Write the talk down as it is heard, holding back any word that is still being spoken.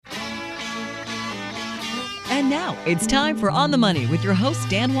And now it's time for On the Money with your host,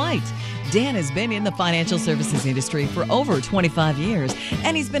 Dan White. Dan has been in the financial services industry for over 25 years,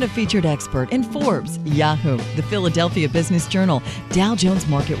 and he's been a featured expert in Forbes, Yahoo, the Philadelphia Business Journal, Dow Jones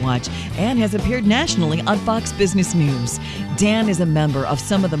Market Watch, and has appeared nationally on Fox Business News. Dan is a member of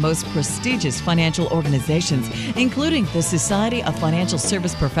some of the most prestigious financial organizations, including the Society of Financial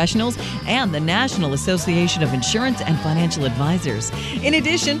Service Professionals and the National Association of Insurance and Financial Advisors. In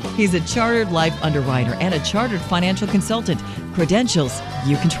addition, he's a chartered life underwriter and a chartered financial consultant. Credentials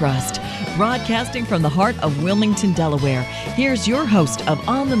you can trust. Broadcasting from the heart of Wilmington, Delaware, here's your host of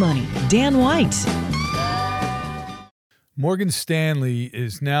On the Money, Dan White. Morgan Stanley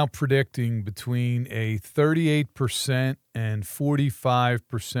is now predicting between a 38% and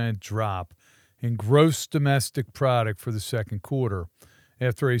 45% drop in gross domestic product for the second quarter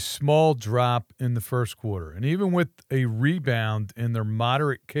after a small drop in the first quarter. And even with a rebound in their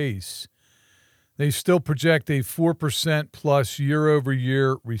moderate case, they still project a 4% plus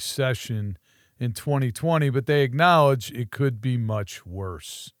year-over-year recession in 2020, but they acknowledge it could be much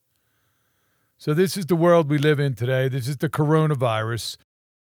worse. So this is the world we live in today. This is the coronavirus.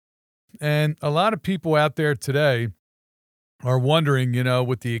 And a lot of people out there today are wondering,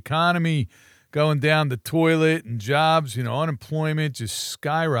 with the economy going down the toilet and jobs, unemployment just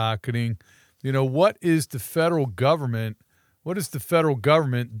skyrocketing, what is the federal government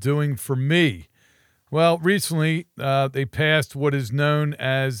doing for me? Well, recently they passed what is known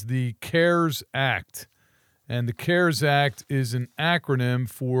as the C.A.R.E.S Act. And the C.A.R.E.S Act is an acronym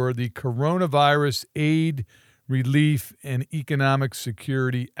for the Coronavirus Aid, Relief, and Economic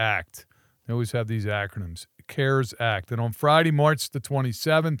Security Act. They always have these acronyms, C.A.R.E.S Act. And on Friday, March the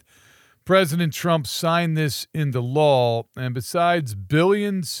 27th, President Trump signed this into law. And besides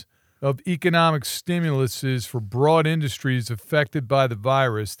billions of economic stimuluses for broad industries affected by the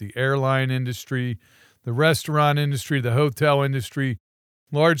virus, the airline industry, the restaurant industry, the hotel industry,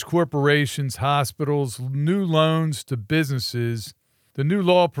 large corporations, hospitals, new loans to businesses, the new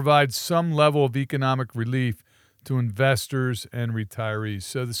law provides some level of economic relief to investors and retirees.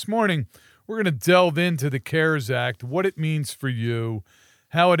 So this morning, we're going to delve into the C.A.R.E.S Act, what it means for you,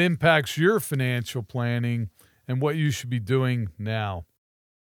 how it impacts your financial planning, and what you should be doing now.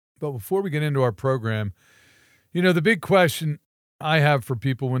 But before we get into our program, the big question I have for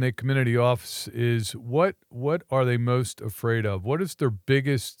people when they come into the office is what are they most afraid of? What is their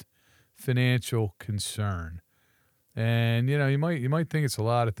biggest financial concern? And, you might think it's a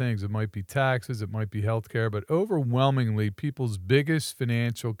lot of things. It might be taxes, it might be healthcare, but overwhelmingly people's biggest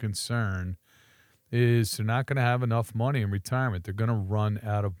financial concern is they're not going to have enough money in retirement. They're going to run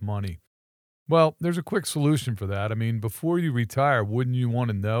out of money. Well, there's a quick solution for that. I mean, before you retire, wouldn't you want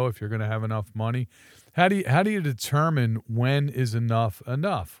to know if you're going to have enough money? How do you determine when is enough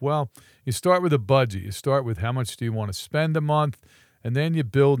enough? Well, you start with a budget. You start with how much do you want to spend a month, and then you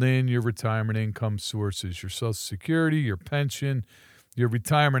build in your retirement income sources, your Social Security, your pension, your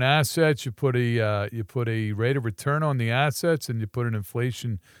retirement assets. You put a rate of return on the assets, and you put an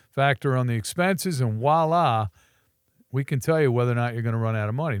inflation factor on the expenses, and voila, we can tell you whether or not you're going to run out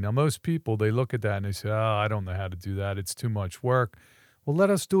of money. Now, most people, they look at that and they say, I don't know how to do that. It's too much work. Well, let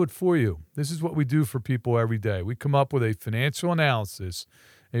us do it for you. This is what we do for people every day. We come up with a financial analysis,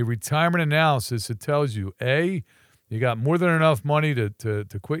 a retirement analysis that tells you, A, you got more than enough money to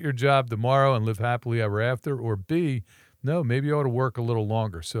quit your job tomorrow and live happily ever after, or B, no, maybe you ought to work a little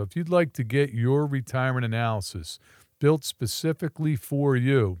longer. So if you'd like to get your retirement analysis built specifically for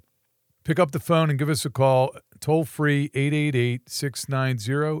you, pick up the phone and give us a call, toll-free,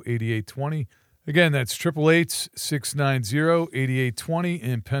 888-690-8820. Again, that's 888-690-8820.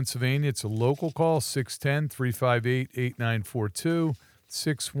 In Pennsylvania, it's a local call, 610-358-8942,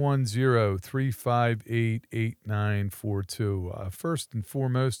 610-358-8942. First and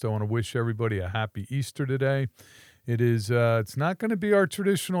foremost, I want to wish everybody a happy Easter today. It's not going to be our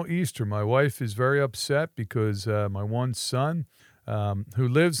traditional Easter. My wife is very upset because my one son, who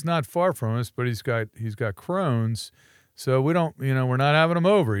lives not far from us, but he's got Crohn's. So we're not having him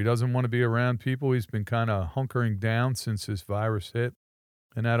over. He doesn't want to be around people. He's been kind of hunkering down since this virus hit.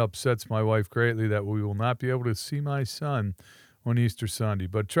 And that upsets my wife greatly that we will not be able to see my son on Easter Sunday.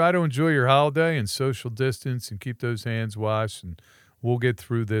 But try to enjoy your holiday and social distance and keep those hands washed, and we'll get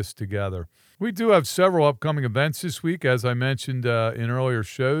through this together. We do have several upcoming events this week, as I mentioned in earlier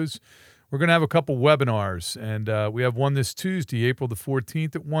shows. We're going to have a couple webinars, and we have one this Tuesday, April the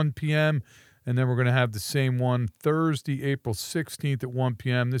 14th at 1 p.m., and then we're going to have the same one Thursday, April 16th at 1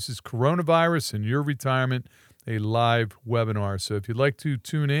 p.m. This is Coronavirus and Your Retirement, a live webinar. So if you'd like to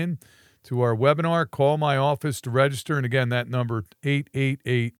tune in to our webinar, call my office to register. And again, that number,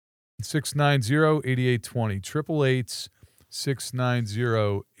 888 690-8820.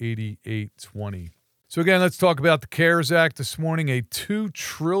 888-690-8820. So again, let's talk about the CARES Act this morning, a $2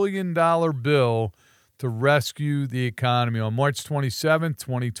 trillion bill to rescue the economy. On March 27,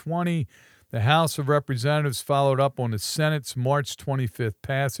 2020, the House of Representatives followed up on the Senate's March 25th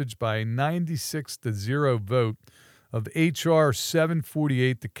passage by a 96-0 vote of H.R.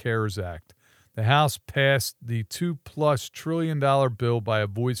 748, the CARES Act. The House passed the $2+ trillion bill by a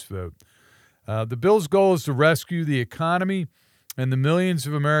voice vote. The bill's goal is to rescue the economy and the millions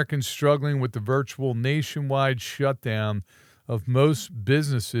of Americans struggling with the virtual nationwide shutdown of most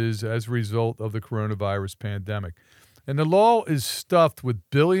businesses as a result of the coronavirus pandemic. And the law is stuffed with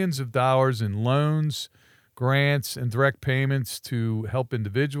billions of dollars in loans, grants, and direct payments to help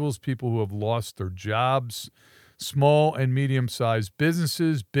individuals, people who have lost their jobs, small and medium-sized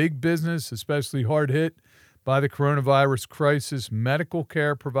businesses, big business, especially hard hit by the coronavirus crisis, medical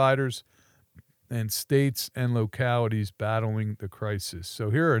care providers, and states and localities battling the crisis. So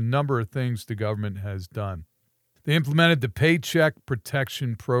here are a number of things the government has done. They implemented the Paycheck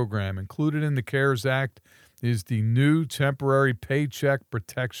Protection Program. Included in the CARES Act is the new Temporary Paycheck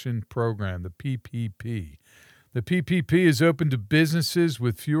Protection Program, the PPP. The PPP is open to businesses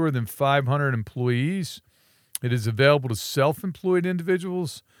with fewer than 500 employees. It is available to self-employed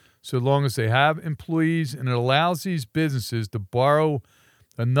individuals so long as they have employees, and it allows these businesses to borrow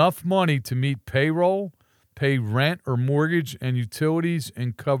enough money to meet payroll, pay rent or mortgage and utilities,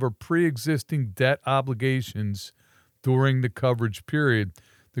 and cover pre-existing debt obligations during the coverage period.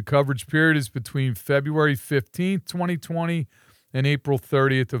 The coverage period is between February 15th, 2020 and April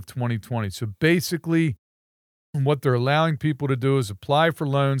 30th of 2020. So basically, what they're allowing people to do is apply for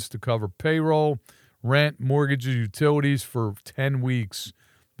loans to cover payroll, rent, mortgages, utilities for 10 weeks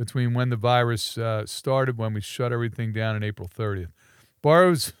between when the virus started, when we shut everything down on April 30th.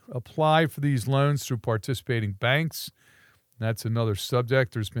 Borrowers apply for these loans through participating banks. That's another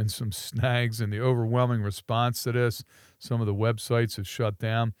subject. There's been some snags in the overwhelming response to this. Some of the websites have shut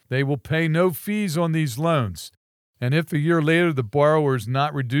down. They will pay no fees on these loans. And if a year later the borrower has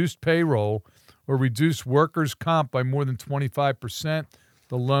not reduced payroll or reduced workers' comp by more than 25%,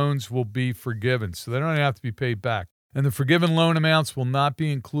 the loans will be forgiven. So they don't have to be paid back. And the forgiven loan amounts will not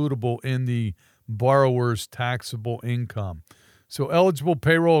be includable in the borrower's taxable income. So eligible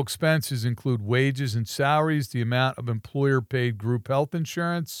payroll expenses include wages and salaries, the amount of employer-paid group health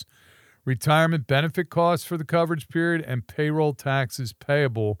insurance, retirement benefit costs for the coverage period, and payroll taxes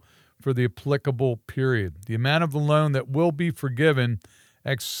payable for the applicable period. The amount of the loan that will be forgiven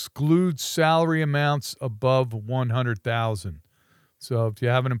excludes salary amounts above $100,000. So if you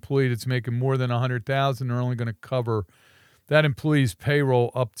have an employee that's making more than $100,000, they're only going to cover that employee's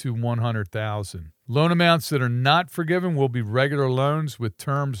payroll up to $100,000. Loan amounts that are not forgiven will be regular loans with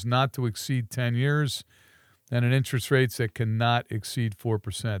terms not to exceed 10 years and at interest rates that cannot exceed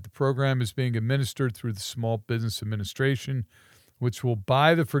 4%. The program is being administered through the Small Business Administration, which will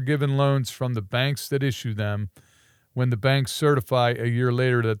buy the forgiven loans from the banks that issue them when the banks certify a year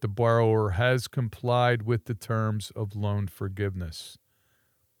later that the borrower has complied with the terms of loan forgiveness.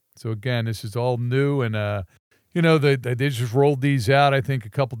 So again, this is all new, and they just rolled these out, I think, a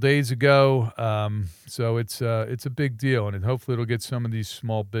couple days ago. So it's a big deal, and hopefully it'll get some of these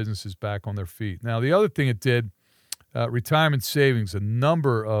small businesses back on their feet. Now, the other thing it did, retirement savings, a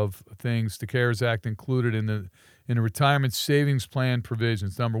number of things the CARES Act included in the retirement savings plan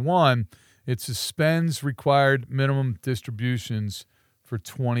provisions. Number one, it suspends required minimum distributions for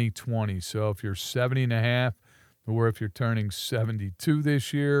 2020. So if you're 70 and a half, or if you're turning 72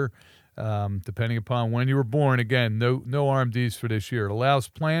 this year, depending upon when you were born, again, no RMDs for this year. It allows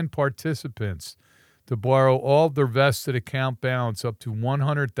plan participants to borrow all of their vested account balance up to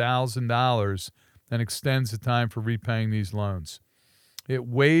 $100,000 and extends the time for repaying these loans. It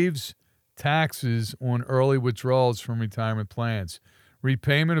waives taxes on early withdrawals from retirement plans.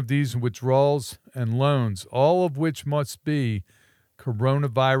 Repayment of these withdrawals and loans, all of which must be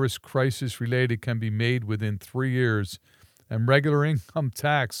coronavirus crisis related, can be made within 3 years, and regular income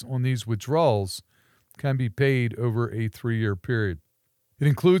tax on these withdrawals can be paid over a 3-year period. It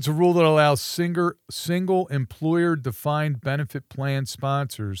includes a rule that allows single employer defined benefit plan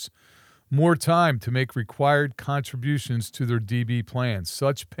sponsors more time to make required contributions to their DB plans.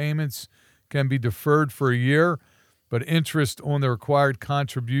 Such payments can be deferred for a year, but interest on the required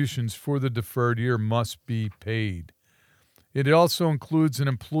contributions for the deferred year must be paid. It also includes an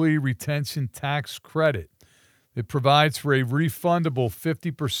employee retention tax credit. It provides for a refundable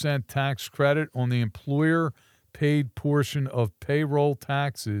 50% tax credit on the employer-paid portion of payroll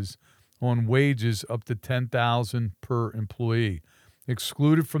taxes on wages up to $10,000 per employee.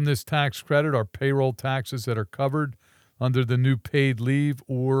 Excluded from this tax credit are payroll taxes that are covered under the new paid leave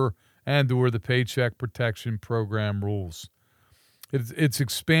or the Paycheck Protection Program rules. It's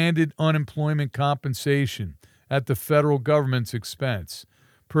expanded unemployment compensation at the federal government's expense.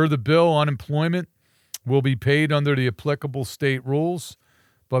 Per the bill, unemployment will be paid under the applicable state rules,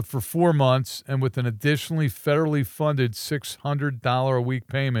 but for 4 months and with an additionally federally funded $600 a week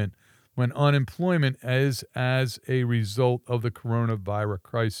payment when unemployment is as a result of the coronavirus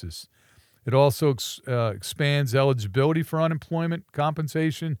crisis. It also expands eligibility for unemployment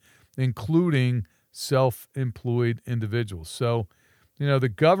compensation, including self-employed individuals. So, the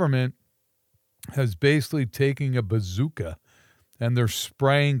government has basically taken a bazooka and they're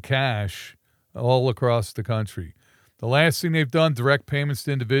spraying cash all across the country. The last thing they've done, direct payments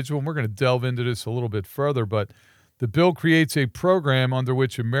to individuals, and we're going to delve into this a little bit further, but the bill creates a program under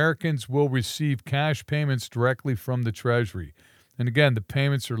which Americans will receive cash payments directly from the Treasury. And again, the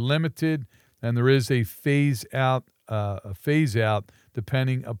payments are limited, and there is a phase out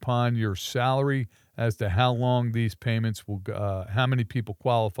depending upon your salary as to how long these payments will, how many people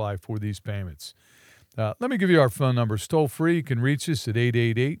qualify for these payments. Let me give you our phone numbers. Toll free, you can reach us at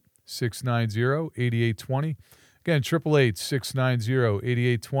 888-690-8820. Again,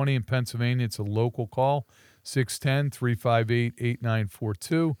 888-690-8820 in Pennsylvania. It's a local call,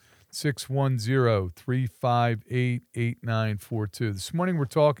 610-358-8942, 610-358-8942. This morning we're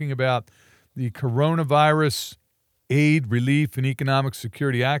talking about the Coronavirus Aid, Relief, and Economic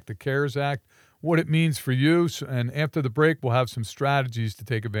Security Act, the C.A.R.E.S Act, what it means for you. And after the break, we'll have some strategies to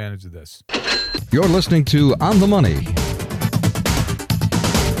take advantage of this. You're listening to On the Money.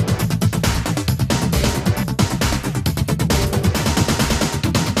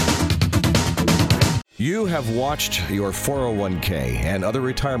 You have watched your 401k and other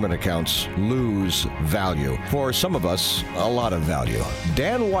retirement accounts lose value. For some of us, a lot of value.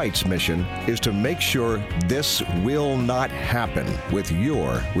 Dan White's mission is to make sure this will not happen with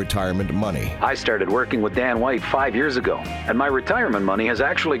your retirement money. I started working with Dan White 5 years ago, and my retirement money has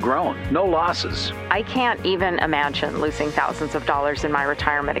actually grown. No losses. I can't even imagine losing thousands of dollars in my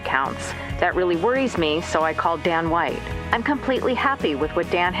retirement accounts. That really worries me, so I called Dan White. I'm completely happy with what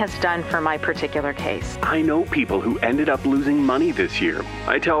Dan has done for my particular case. I know people who ended up losing money this year.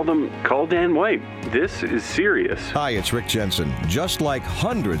 I tell them, call Dan White. This is serious. Hi, it's Rick Jensen. Just like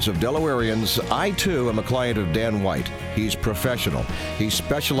hundreds of Delawareans, I too am a client of Dan White. He's professional. He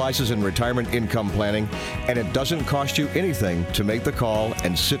specializes in retirement income planning, and it doesn't cost you anything to make the call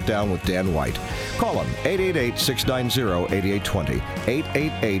and sit down with Dan White. Call him, 888-690-8820,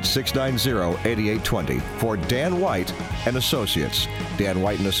 888-690-8820 for Dan White and Associates,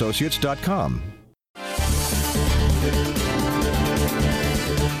 danwhiteandassociates.com.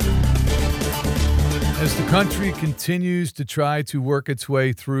 As the country continues to try to work its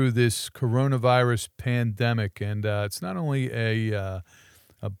way through this coronavirus pandemic, and it's not only a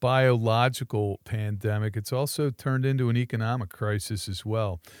biological pandemic, it's also turned into an economic crisis as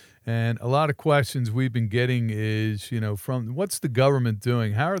well. And a lot of questions we've been getting is, from what's the government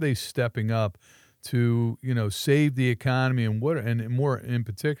doing? How are they stepping up to, save the economy, and more in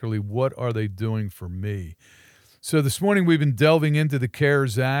particularly, what are they doing for me? So this morning we've been delving into the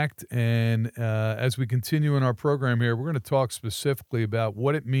C.A.R.E.S Act, and as we continue in our program here, we're going to talk specifically about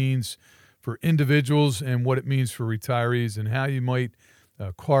what it means for individuals and what it means for retirees, and how you might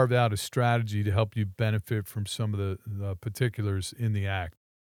carve out a strategy to help you benefit from some of the particulars in the Act.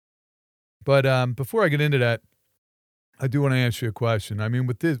 But before I get into that, I do want to ask you a question. I mean,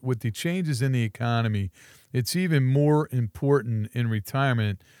 with the changes in the economy, it's even more important in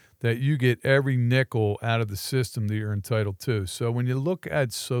retirement that you get every nickel out of the system that you're entitled to. So when you look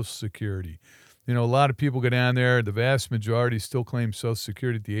at Social Security, a lot of people go down there. The vast majority still claim Social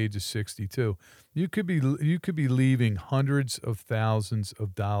Security at the age of 62. You could be leaving hundreds of thousands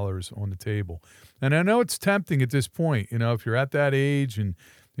of dollars on the table. And I know it's tempting at this point. If you're at that age and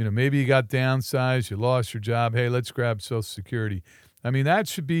maybe you got downsized, you lost your job. Hey, let's grab Social Security. I mean, that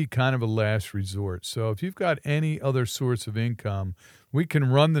should be kind of a last resort. So if you've got any other source of income, we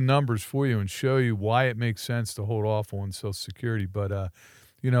can run the numbers for you and show you why it makes sense to hold off on Social Security. But,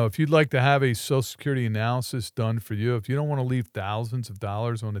 if you'd like to have a Social Security analysis done for you, if you don't want to leave thousands of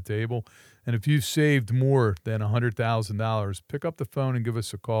dollars on the table, and if you've saved more than $100,000, pick up the phone and give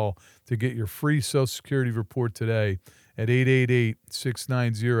us a call to get your free Social Security report today at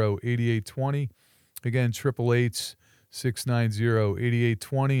 888-690-8820. Again,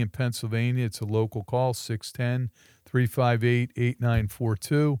 888-690-8820 in Pennsylvania. It's a local call,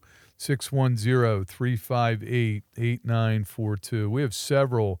 610-358-8942, 610-358-8942. We have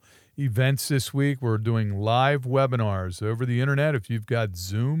several events this week. We're doing live webinars over the internet. If you've got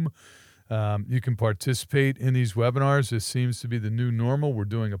Zoom, you can participate in these webinars. This seems to be the new normal. We're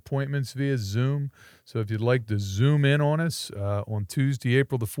doing appointments via Zoom. So if you'd like to Zoom in on us on Tuesday,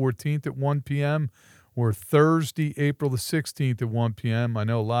 April the 14th at 1 p.m., or Thursday, April the 16th at 1 p.m. I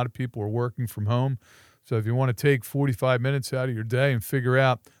know a lot of people are working from home. So if you want to take 45 minutes out of your day and figure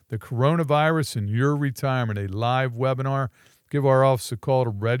out the coronavirus and your retirement, a live webinar, give our office a call to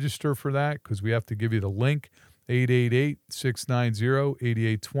register for that, because we have to give you the link,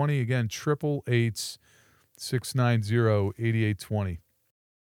 888-690-8820. Again, 888-690-8820.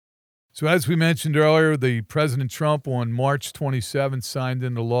 So as we mentioned earlier, the President Trump on March 27th signed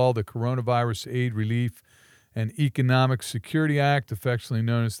into law the Coronavirus Aid, Relief, and Economic Security Act, affectionately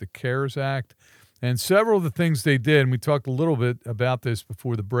known as the C.A.R.E.S Act. And several of the things they did, and we talked a little bit about this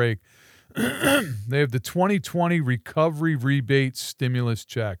before the break, they have the 2020 Recovery Rebate Stimulus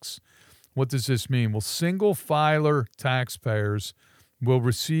Checks. What does this mean? Well, single filer taxpayers will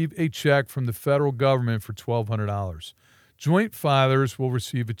receive a check from the federal government for $1,200. Joint filers will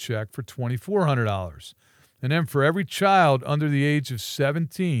receive a check for $2,400. And then for every child under the age of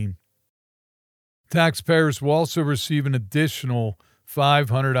 17, taxpayers will also receive an additional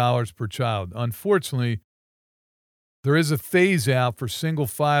 $500 per child. Unfortunately, there is a phase out for single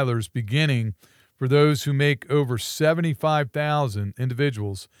filers beginning for those who make over 75,000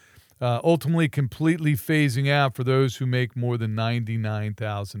 individuals, ultimately completely phasing out for those who make more than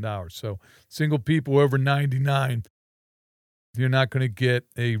 $99,000. So single people over 99, you're not going to get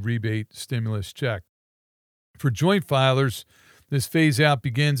a rebate stimulus check. For joint filers, this phase out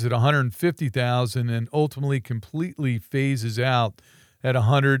begins at $150,000 and ultimately completely phases out at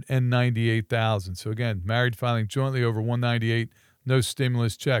 $198,000. So again, married filing jointly over $198,000, no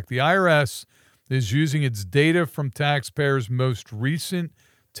stimulus check. The IRS is using its data from taxpayers' most recent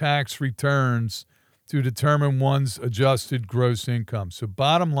tax returns to determine one's adjusted gross income. So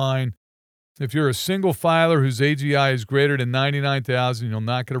bottom line, if you're a single filer whose AGI is greater than $99,000, you'll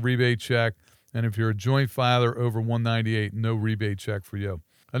not get a rebate check. And if you're a joint filer over $198,000, no rebate check for you.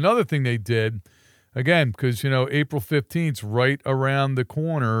 Another thing they did, again, because, April 15th is right around the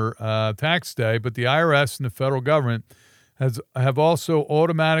corner, tax day, but the IRS and the federal government have also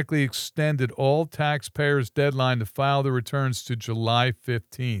automatically extended all taxpayers' deadline to file their returns to July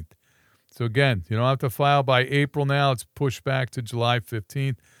 15th. So again, you don't have to file by April now. It's pushed back to July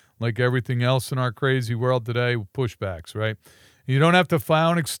 15th. Like everything else in our crazy world today, pushbacks, right? You don't have to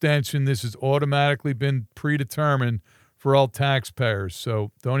file an extension. This has automatically been predetermined for all taxpayers.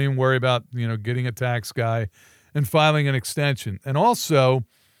 So don't even worry about, getting a tax guy and filing an extension. And also,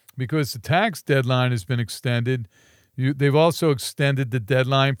 because the tax deadline has been extended, they've also extended the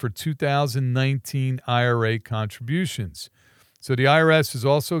deadline for 2019 IRA contributions. So the IRS has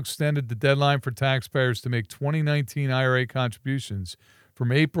also extended the deadline for taxpayers to make 2019 IRA contributions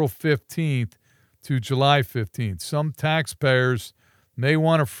from April 15th to July 15th. Some taxpayers may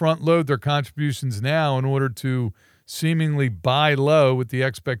want to front load their contributions now in order to seemingly buy low with the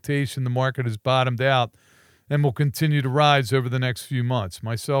expectation the market has bottomed out and will continue to rise over the next few months.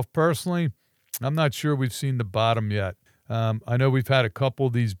 Myself personally, I'm not sure we've seen the bottom yet. I know we've had a couple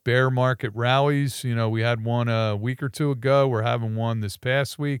of these bear market rallies. We had one a week or two ago. We're having one this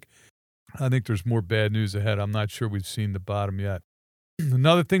past week. I think there's more bad news ahead. I'm not sure we've seen the bottom yet.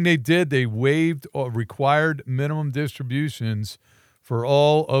 Another thing they did, they waived required minimum distributions for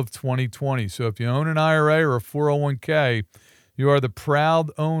all of 2020. So if you own an IRA or a 401k, you are the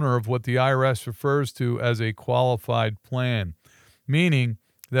proud owner of what the IRS refers to as a qualified plan, meaning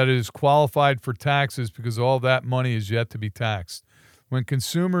that it is qualified for taxes because all that money is yet to be taxed. When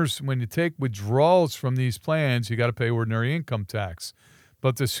you take withdrawals from these plans, you got to pay ordinary income tax.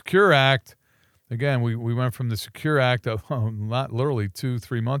 But the C.A.R.E.S Act, again, we went from the C.A.R.E.S Act, not literally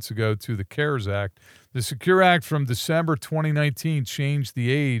 2-3 months ago, to the C.A.R.E.S Act. The C.A.R.E.S Act from December 2019 changed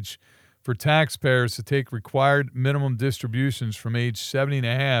the age for taxpayers to take required minimum distributions from age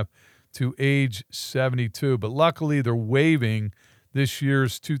 70.5 to age 72. But luckily, they're waiving this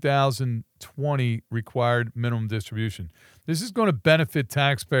year's 2020 required minimum distribution. This is going to benefit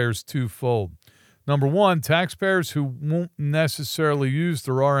taxpayers twofold. Number one, taxpayers who won't necessarily use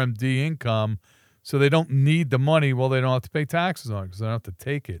their RMD income, so they don't need the money, well, they don't have to pay taxes on it because they don't have to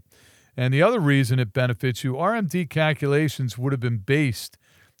take it. And the other reason it benefits you, RMD calculations would have been based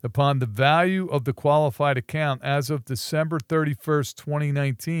upon the value of the qualified account as of December 31st,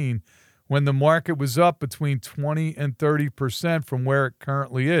 2019, when the market was up between 20 and 30% from where it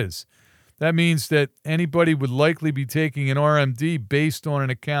currently is. That means that anybody would likely be taking an RMD based on an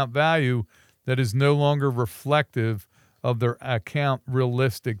account value that is no longer reflective of their account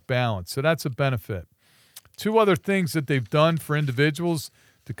realistic balance. So that's a benefit. Two other things that they've done for individuals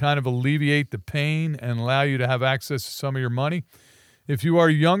to kind of alleviate the pain and allow you to have access to some of your money. If you are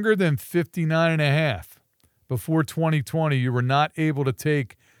younger than 59 and a half, before 2020, you were not able to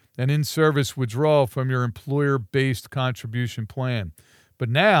take an in-service withdrawal from your employer-based contribution plan. But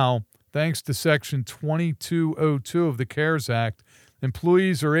now, thanks to Section 2202 of the C.A.R.E.S Act,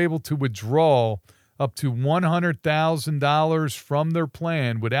 employees are able to withdraw up to $100,000 from their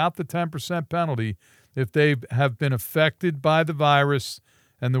plan without the 10% penalty if they have been affected by the virus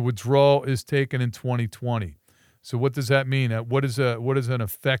and the withdrawal is taken in 2020. So what does that mean? What is an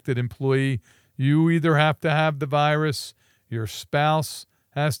affected employee? You either have to have the virus, your spouse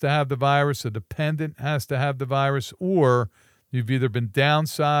has to have the virus, a dependent has to have the virus, or you've either been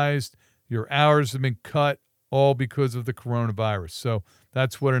downsized, your hours have been cut, all because of the coronavirus. So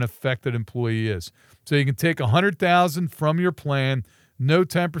that's what an affected employee is. So you can take $100,000 from your plan, no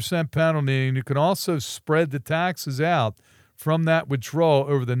 10% penalty, and you can also spread the taxes out from that withdrawal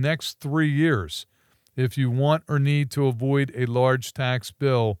over the next 3 years if you want or need to avoid a large tax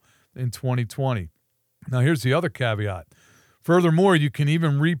bill in 2020. Now, here's the other caveat. Furthermore, you can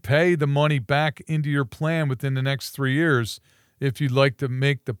even repay the money back into your plan within the next 3 years if you'd like to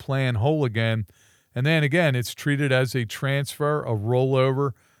make the plan whole again. And then again, it's treated as a transfer, a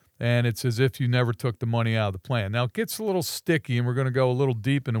rollover, and it's as if you never took the money out of the plan. Now, it gets a little sticky, and we're going to go a little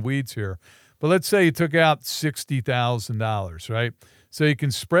deep in the weeds here. But let's say you took out $60,000, right? So you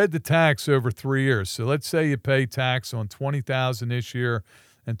can spread the tax over 3 years. So let's say you pay tax on $20,000 this year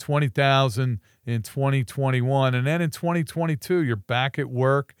and $20,000 in 2021. And then in 2022, you're back at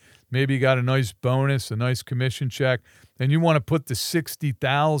work. Maybe you got a nice bonus, a nice commission check, and you want to put the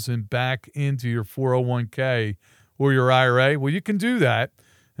 $60,000 back into your 401k or your IRA. Well, you can do that.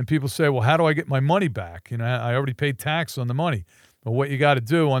 And people say, well, how do I get my money back? You know, I already paid tax on the money. But what you got to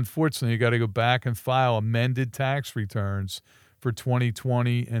do, unfortunately, you got to go back and file amended tax returns for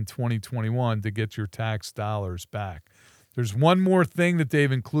 2020 and 2021 to get your tax dollars back. There's one more thing that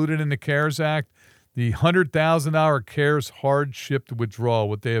they've included in the C.A.R.E.S Act, the $100,000 C.A.R.E.S hardship withdrawal,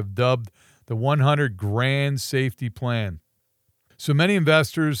 what they have dubbed the 100 grand safety plan. So many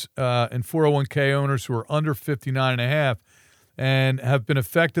investors and 401k owners who are under 59 and a half and have been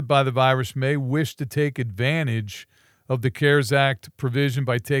affected by the virus may wish to take advantage of the C.A.R.E.S Act provision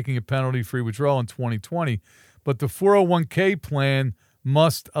by taking a penalty-free withdrawal in 2020. But the 401k plan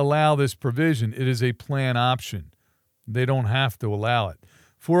must allow this provision. It is a plan option. They don't have to allow it.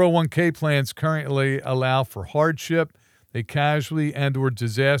 401k plans currently allow for hardship, a casualty, and or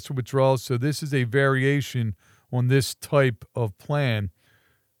disaster withdrawals. So this is a variation on this type of plan.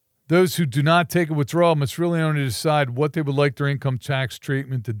 Those who do not take a withdrawal must really only decide what they would like their income tax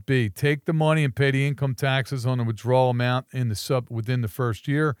treatment to be. Take the money and pay the income taxes on the withdrawal amount within the first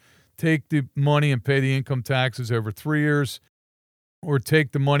year. Take the money and pay the income taxes over 3 years. Or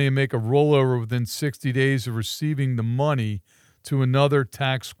take the money and make a rollover within 60 days of receiving the money to another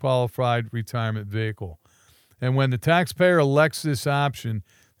tax-qualified retirement vehicle. And when the taxpayer elects this option,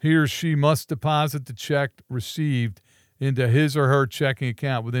 he or she must deposit the check received into his or her checking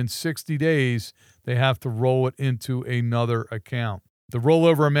account. Within 60 days, they have to roll it into another account. The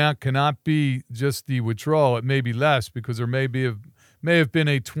rollover amount cannot be just the withdrawal. It may be less because there may have been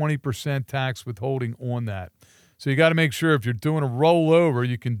a 20% tax withholding on that. So you got to make sure if you're doing a rollover,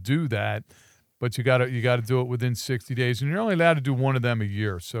 you can do that, but you got to do it within 60 days, and you're only allowed to do one of them a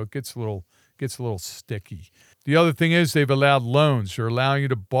year. So it gets a little sticky. The other thing is they've allowed loans. They're allowing you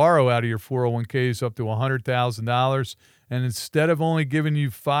to borrow out of your 401ks up to $100,000, and instead of only giving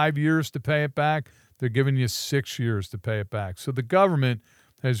you 5 years to pay it back, they're giving you 6 years to pay it back. So the government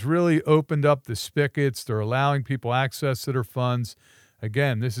has really opened up the spigots. They're allowing people access to their funds.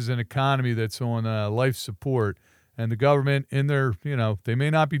 Again, this is an economy that's on life support. And the government, they may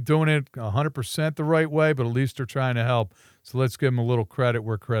not be doing it 100% the right way, but at least they're trying to help. So let's give them a little credit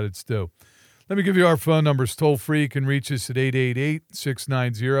where credit's due. Let me give you our phone numbers. Toll free. You can reach us at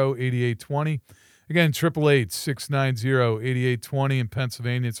 888-690-8820. Again, 888-690-8820. In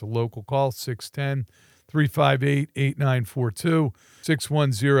Pennsylvania, it's a local call, 610-358-8942,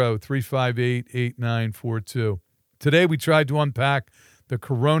 610-358-8942. Today, we tried to unpack the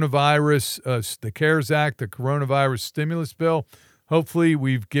coronavirus, the C.A.R.E.S Act, the coronavirus stimulus bill. Hopefully,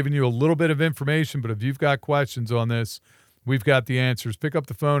 we've given you a little bit of information, but if you've got questions on this, we've got the answers. Pick up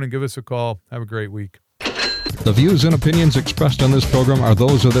the phone and give us a call. Have a great week. The views and opinions expressed on this program are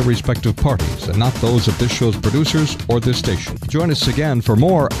those of their respective parties and not those of this show's producers or this station. Join us again for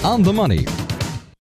more On the Money